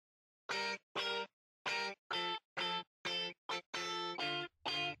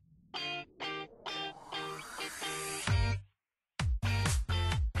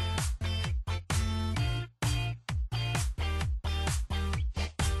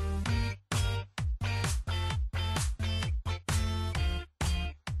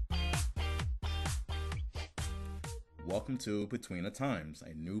Welcome to Between the Times,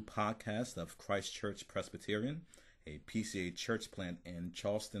 a new podcast of Christ Church Presbyterian, a PCA church plant in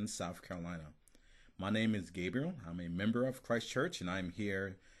Charleston, South Carolina. My name is Gabriel. I'm a member of Christ Church, and I'm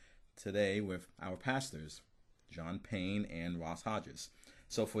here today with our pastors, John Payne and Ross Hodges.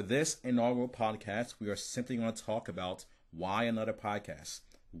 So for this inaugural podcast, we are simply going to talk about why another podcast.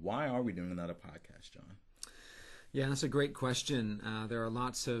 Why are we doing another podcast, John? Yeah, that's a great question. There are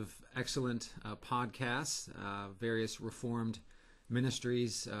lots of excellent podcasts, various Reformed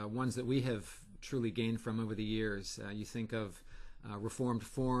ministries, ones that we have truly gained from over the years. You think of Reformed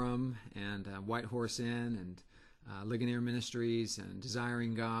Forum and White Horse Inn and Ligonier Ministries and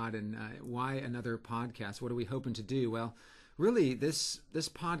Desiring God. And why another podcast? What are we hoping to do? Well, really, this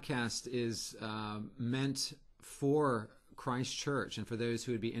podcast is meant for Christ Church and for those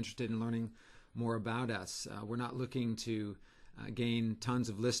who would be interested in learning more about us. We're not looking to gain tons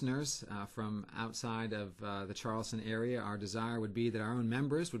of listeners from outside of the Charleston area. Our desire would be that our own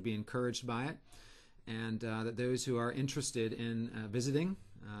members would be encouraged by it, and that those who are interested in visiting,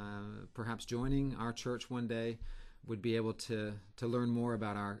 perhaps joining our church one day, would be able to learn more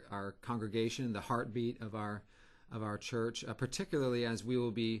about our congregation, the heartbeat of our church, particularly as we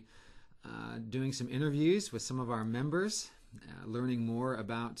will be doing some interviews with some of our members, learning more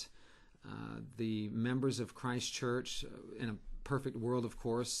about the members of Christ Church. In a perfect world, of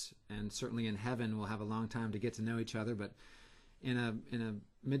course, and certainly in heaven, we'll have a long time to get to know each other. But in a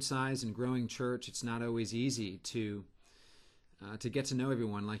mid-sized and growing church, it's not always easy to get to know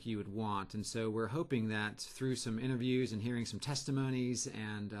everyone like you would want. And so we're hoping that through some interviews and hearing some testimonies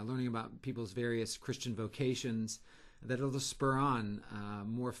and learning about people's various Christian vocations, that it'll spur on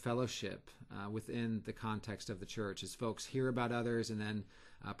more fellowship within the context of the church as folks hear about others and then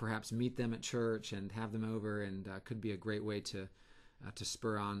perhaps meet them at church and have them over, and could be a great way to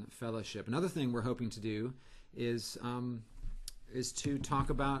spur on fellowship. Another thing we're hoping to do is to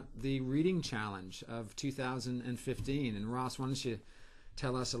talk about the reading challenge of 2015. And Ross, why don't you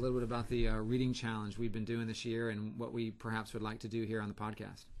tell us a little bit about the reading challenge we've been doing this year and what we perhaps would like to do here on the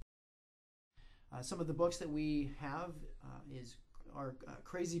podcast? Some of the books that we have are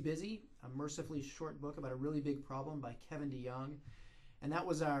Crazy Busy, a mercifully short book about a really big problem by Kevin DeYoung. And that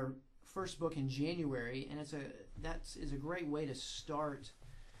was our first book in January, and that is a great way to start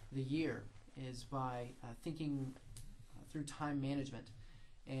the year, is by thinking through time management.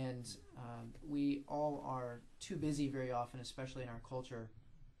 And we all are too busy very often, especially in our culture.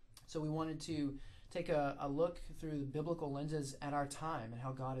 So we wanted to take a look through the biblical lenses at our time and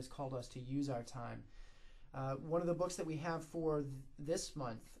how God has called us to use our time. One of the books that we have for this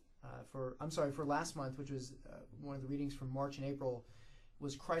month, for last month, which was one of the readings from March and April,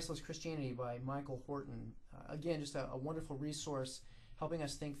 was Christless Christianity by Michael Horton. Again, just a wonderful resource helping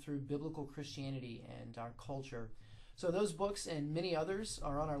us think through biblical Christianity and our culture. So those books and many others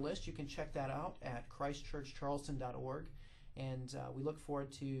are on our list. You can check that out at christchurchcharleston.org, and we look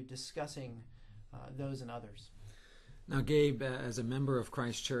forward to discussing those and others. Now, Gabe, as a member of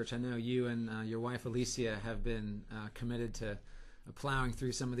Christ Church, I know you and your wife Alicia have been committed to plowing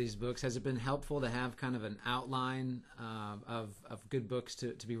through some of these books. Has it been helpful to have kind of an outline of good books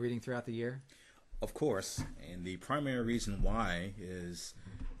to be reading throughout the year? Of course, and the primary reason why is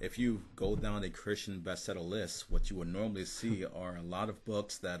if you go down a Christian bestseller list, what you would normally see are a lot of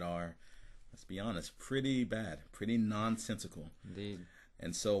books that are, let's be honest, pretty bad, pretty nonsensical. Indeed.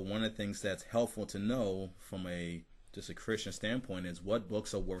 And so one of the things that's helpful to know from just a Christian standpoint is what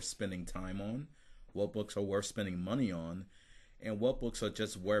books are worth spending time on, what books are worth spending money on, and what books are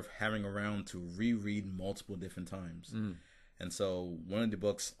just worth having around to reread multiple different times. And so one of the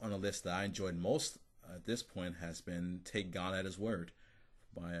books on the list that I enjoyed most at this point has been Take God at His Word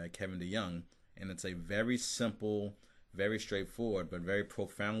by Kevin DeYoung. And it's a very simple, very straightforward, but very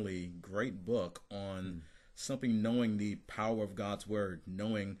profoundly great book on something, knowing the power of God's Word,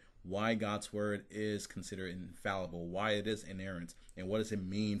 knowing why God's Word is considered infallible, why it is inerrant, and what does it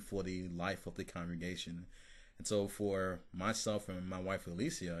mean for the life of the congregation. And so for myself and my wife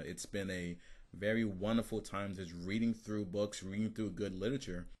Alicia, it's been a very wonderful time just reading through books, reading through good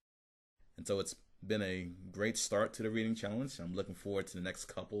literature. And so it's been a great start to the reading challenge. I'm looking forward to the next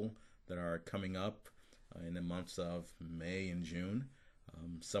couple that are coming up in the months of May and June.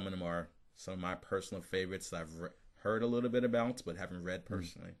 Some of them are some of my personal favorites that I've heard a little bit about but haven't read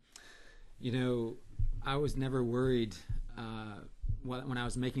personally. You know, I was never worried when I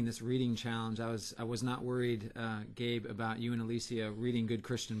was making this reading challenge. I was not worried, Gabe, about you and Alicia reading good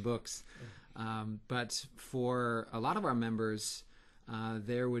Christian books. But for a lot of our members,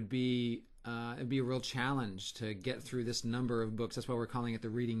 there would be it'd be a real challenge to get through this number of books. That's why we're calling it the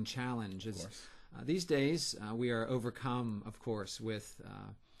reading challenge. These days, we are overcome, of course, with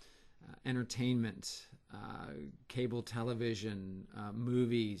entertainment, cable television,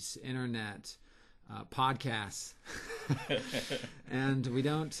 movies, internet, podcasts, and we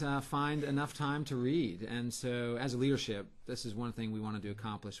don't find enough time to read. And so as a leadership, this is one thing we wanted to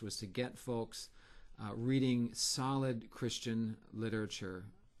accomplish, was to get folks reading solid Christian literature,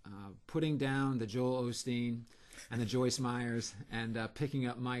 putting down the Joel Osteen and the Joyce Meyers, and picking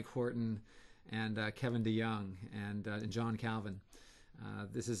up Mike Horton and Kevin DeYoung and John Calvin.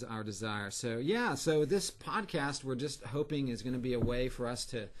 This is our desire. So this podcast, we're just hoping, is going to be a way for us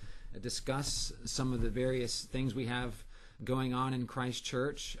to discuss some of the various things we have going on in Christ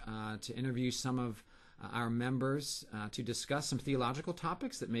Church, to interview some of our members, to discuss some theological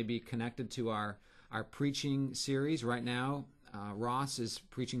topics that may be connected to our preaching series. Right now, Ross is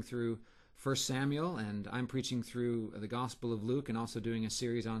preaching through 1 Samuel, and I'm preaching through the Gospel of Luke, and also doing a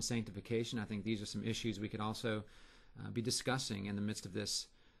series on sanctification. I think these are some issues we could also be discussing in the midst of this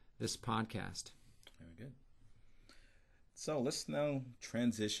podcast. Very good. So let's now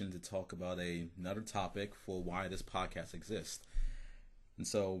transition to talk about another topic for why this podcast exists. And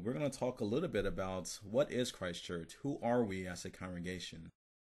so we're going to talk a little bit about what is Christ Church? Who are we as a congregation?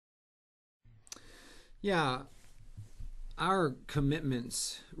 Yeah, our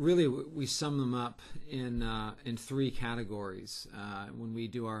commitments, really, we sum them up in three categories. When we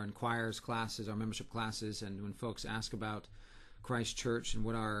do our Inquirers classes, our membership classes, and when folks ask about Christ Church and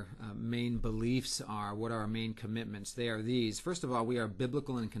what our main beliefs are, what are our main commitments, they are these. First of all, we are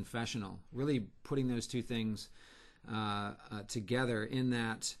biblical and confessional, really putting those two things together, in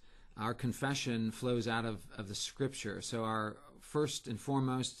that our confession flows out of the Scripture. So our first and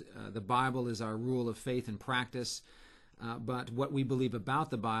foremost, the Bible is our rule of faith and practice, but what we believe about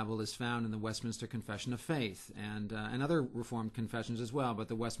the Bible is found in the Westminster Confession of Faith and other Reformed confessions as well, but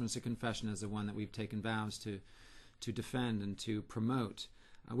the Westminster Confession is the one that we've taken vows to defend and to promote.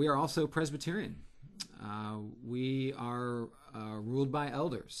 We are also Presbyterian. We are ruled by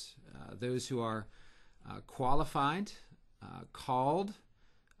elders, those who are qualified, called,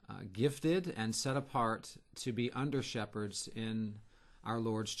 gifted, and set apart to be under-shepherds in our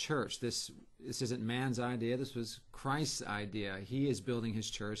Lord's church. This isn't man's idea. This was Christ's idea. He is building his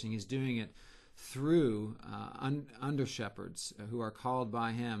church, and he's doing it through under-shepherds who are called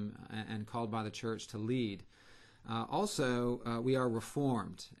by him and called by the church to lead. Also, we are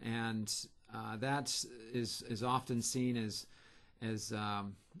Reformed, and that is often seen as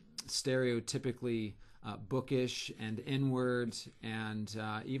stereotypically bookish and inward and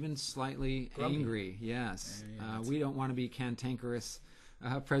even slightly Grumpy. angry. Yes, we don't want to be cantankerous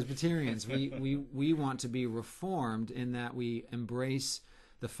Presbyterians. We want to be Reformed in that we embrace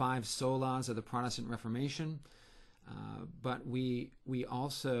the 5 solas of the Protestant Reformation. But we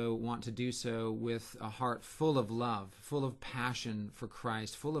also want to do so with a heart full of love, full of passion for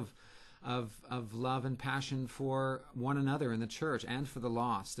Christ, full of love and passion for one another in the church and for the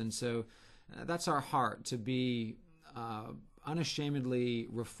lost. And so that's our heart, to be unashamedly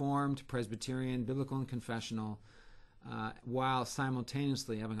Reformed, Presbyterian, biblical and confessional, while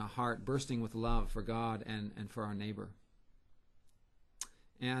simultaneously having a heart bursting with love for God and for our neighbor.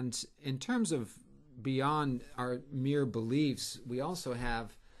 And in terms of beyond our mere beliefs, we also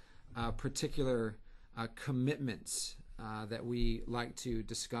have particular commitments that we like to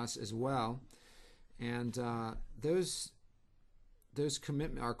discuss as well. And those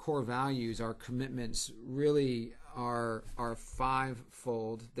commitments, our core values, our commitments, really are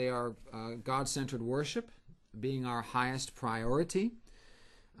fivefold. They are God-centered worship being our highest priority.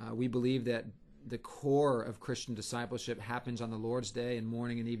 We believe that the core of Christian discipleship happens on the Lord's Day in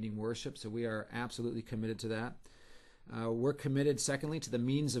morning and evening worship, so we are absolutely committed to that. We're committed, secondly, to the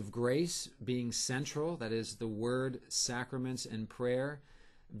means of grace being central, that is, the Word, sacraments, and prayer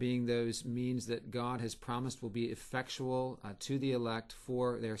being those means that God has promised will be effectual to the elect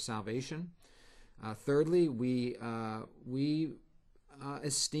for their salvation. Thirdly, we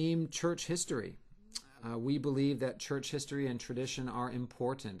esteem church history. We believe that church history and tradition are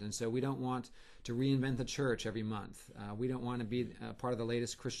important, and so we don't want to reinvent the church every month. We don't want to be part of the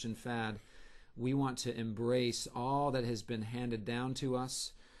latest Christian fad. We want to embrace all that has been handed down to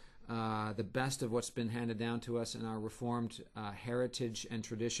us, the best of what's been handed down to us in our Reformed heritage and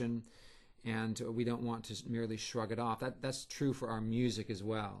tradition, and we don't want to merely shrug it off. That's true for our music as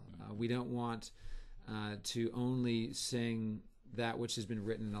well. We don't want to only sing that which has been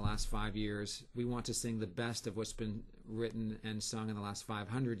written in the last 5 years. We want to sing the best of what's been written and sung in the last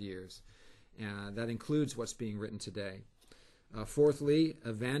 500 years. That includes what's being written today. Fourthly,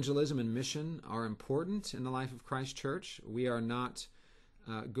 evangelism and mission are important in the life of Christ Church. We are not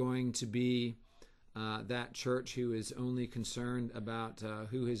going to be that church who is only concerned about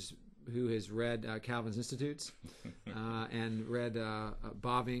who has read Calvin's Institutes and read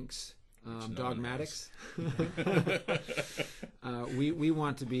Bavinck's Dogmatics. We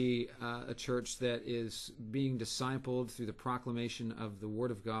want to be a church that is being discipled through the proclamation of the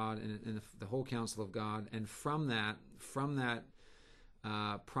Word of God and the whole counsel of God, and from that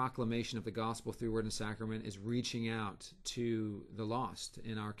proclamation of the gospel through word and sacrament is reaching out to the lost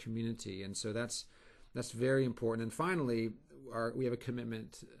in our community. And so that's very important. And finally, we have a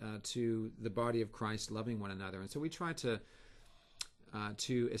commitment to the body of Christ loving one another. And so we try to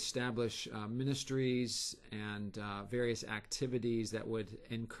establish ministries and various activities that would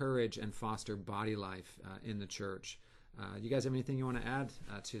encourage and foster body life in the church. You guys have anything you want to add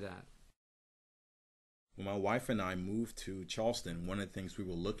to that? When my wife and I moved to Charleston, one of the things we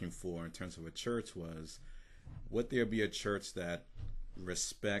were looking for in terms of a church was, would there be a church that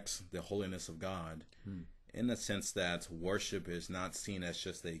respects the holiness of God, in the sense that worship is not seen as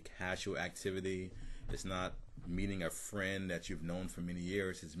just a casual activity. It's not meeting a friend that you've known for many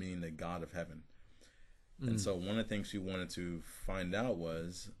years. It's meeting the God of heaven. And so one of the things we wanted to find out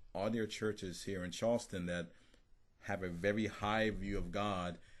was, are there churches here in Charleston that have a very high view of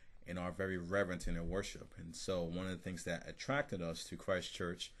God and are very reverent in their worship? And so one of the things that attracted us to Christ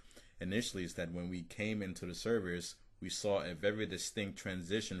Church initially is that when we came into the service, we saw a very distinct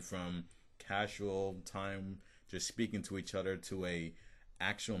transition from casual time just speaking to each other to a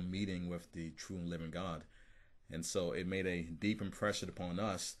actual meeting with the true and living God. And so it made a deep impression upon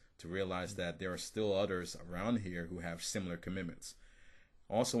us to realize that there are still others around here who have similar commitments.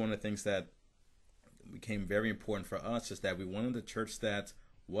 Also, one of the things that became very important for us is that we wanted a church that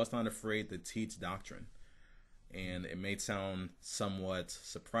was not afraid to teach doctrine. And it may sound somewhat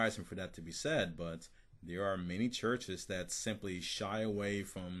surprising for that to be said, but there are many churches that simply shy away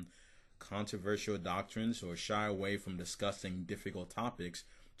from controversial doctrines or shy away from discussing difficult topics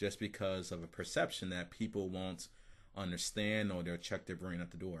just because of a perception that people won't understand or they'll check their brain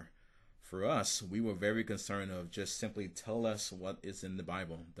at the door. For us, we were very concerned of just simply tell us what is in the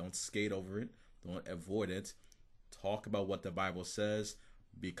Bible. Don't skate over it. Don't avoid it. Talk about what the Bible says.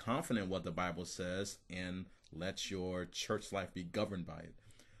 Be confident what the Bible says, and let your church life be governed by it.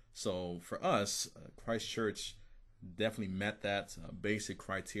 So for us, Christ Church definitely met that basic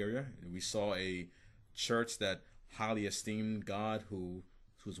criteria. We saw a church that highly esteemed God,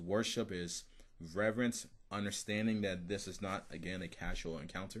 whose worship is reverence, understanding that this is not, again, a casual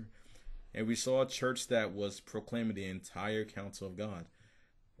encounter. And we saw a church that was proclaiming the entire counsel of God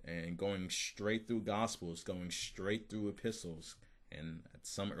and going straight through Gospels, going straight through epistles, and at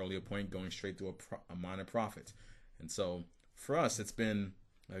some earlier point going straight through a minor prophet. And so for us, it's been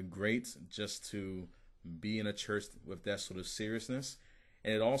great just to be in a church with that sort of seriousness.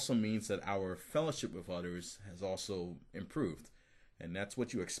 And it also means that our fellowship with others has also improved. And that's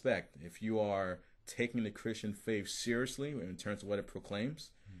what you expect. If you are taking the Christian faith seriously in terms of what it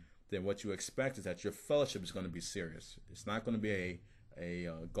proclaims, then what you expect is that your fellowship is going to be serious. It's not going to be a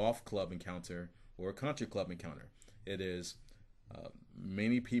golf club encounter or a country club encounter. It is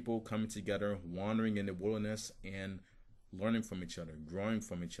many people coming together, wandering in the wilderness and learning from each other, growing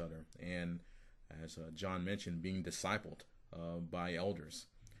from each other, and as John mentioned, being discipled by elders.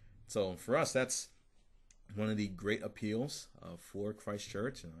 So for us, that's one of the great appeals for Christ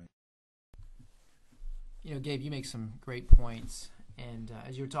Church. You know, Gabe, you make some great points. And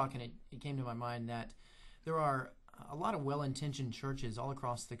as you were talking, it came to my mind that there are a lot of well-intentioned churches all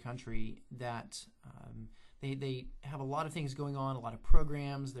across the country that they have a lot of things going on, a lot of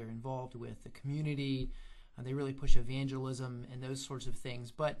programs. They're involved with the community. They really push evangelism and those sorts of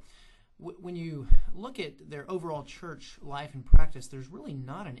things. But when you look at their overall church life and practice, there's really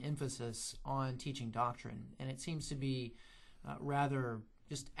not an emphasis on teaching doctrine. And it seems to be rather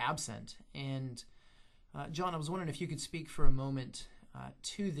just absent. And John, I was wondering if you could speak for a moment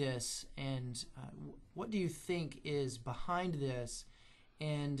to this, and what do you think is behind this,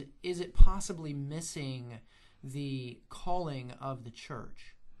 and is it possibly missing the calling of the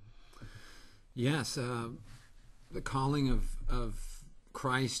church? Yes, the calling of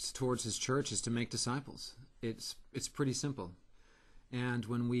Christ towards his church is to make disciples. It's pretty simple. And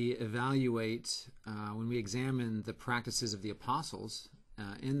when we evaluate, when we examine the practices of the apostles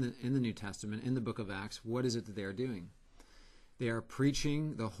in the New Testament, in the book of Acts, what is it that they are doing? They are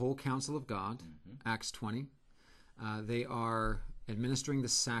preaching the whole counsel of God, Acts 20. They are administering the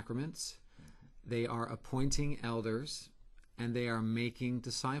sacraments. They are appointing elders, and they are making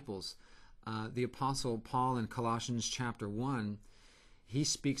disciples. The Apostle Paul in Colossians chapter 1, he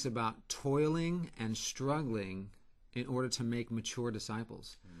speaks about toiling and struggling in order to make mature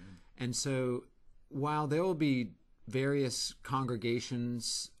disciples. And so while there will be various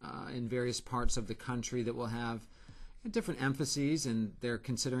congregations in various parts of the country that will have different emphases, and they're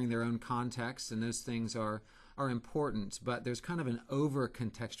considering their own context, and those things are important, but there's kind of an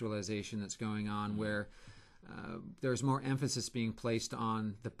over-contextualization that's going on where there's more emphasis being placed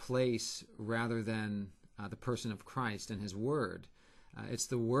on the place rather than the person of Christ and His Word. It's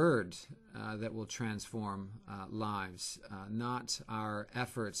the Word that will transform lives, not our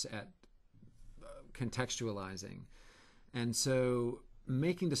efforts at contextualizing. And so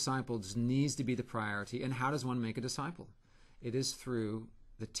making disciples needs to be the priority. And how does one make a disciple? It is through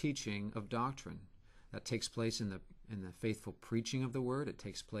the teaching of doctrine. That takes place in the faithful preaching of the Word. It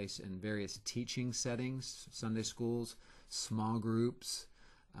takes place in various teaching settings, Sunday schools, small groups,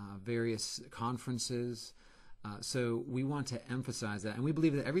 various conferences. So we want to emphasize that, and we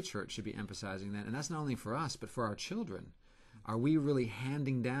believe that every church should be emphasizing that. And that's not only for us, but for our children. Are we really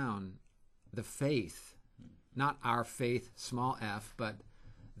handing down the faith, not our faith, small f, but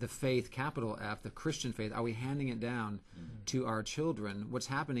the faith, capital F, the Christian faith? Are we handing it down to our children? What's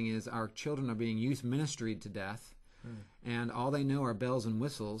happening is our children are being youth ministried to death, and all they know are bells and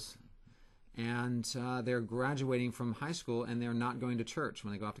whistles, and they're graduating from high school and they're not going to church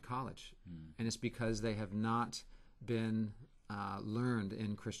when they go off to college. And it's because they have not been learned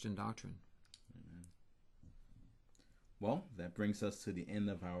in Christian doctrine. Well, that brings us to the end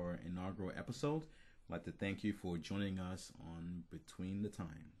of our inaugural episode. I'd like to thank you for joining us on Between the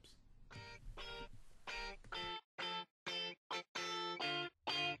Times.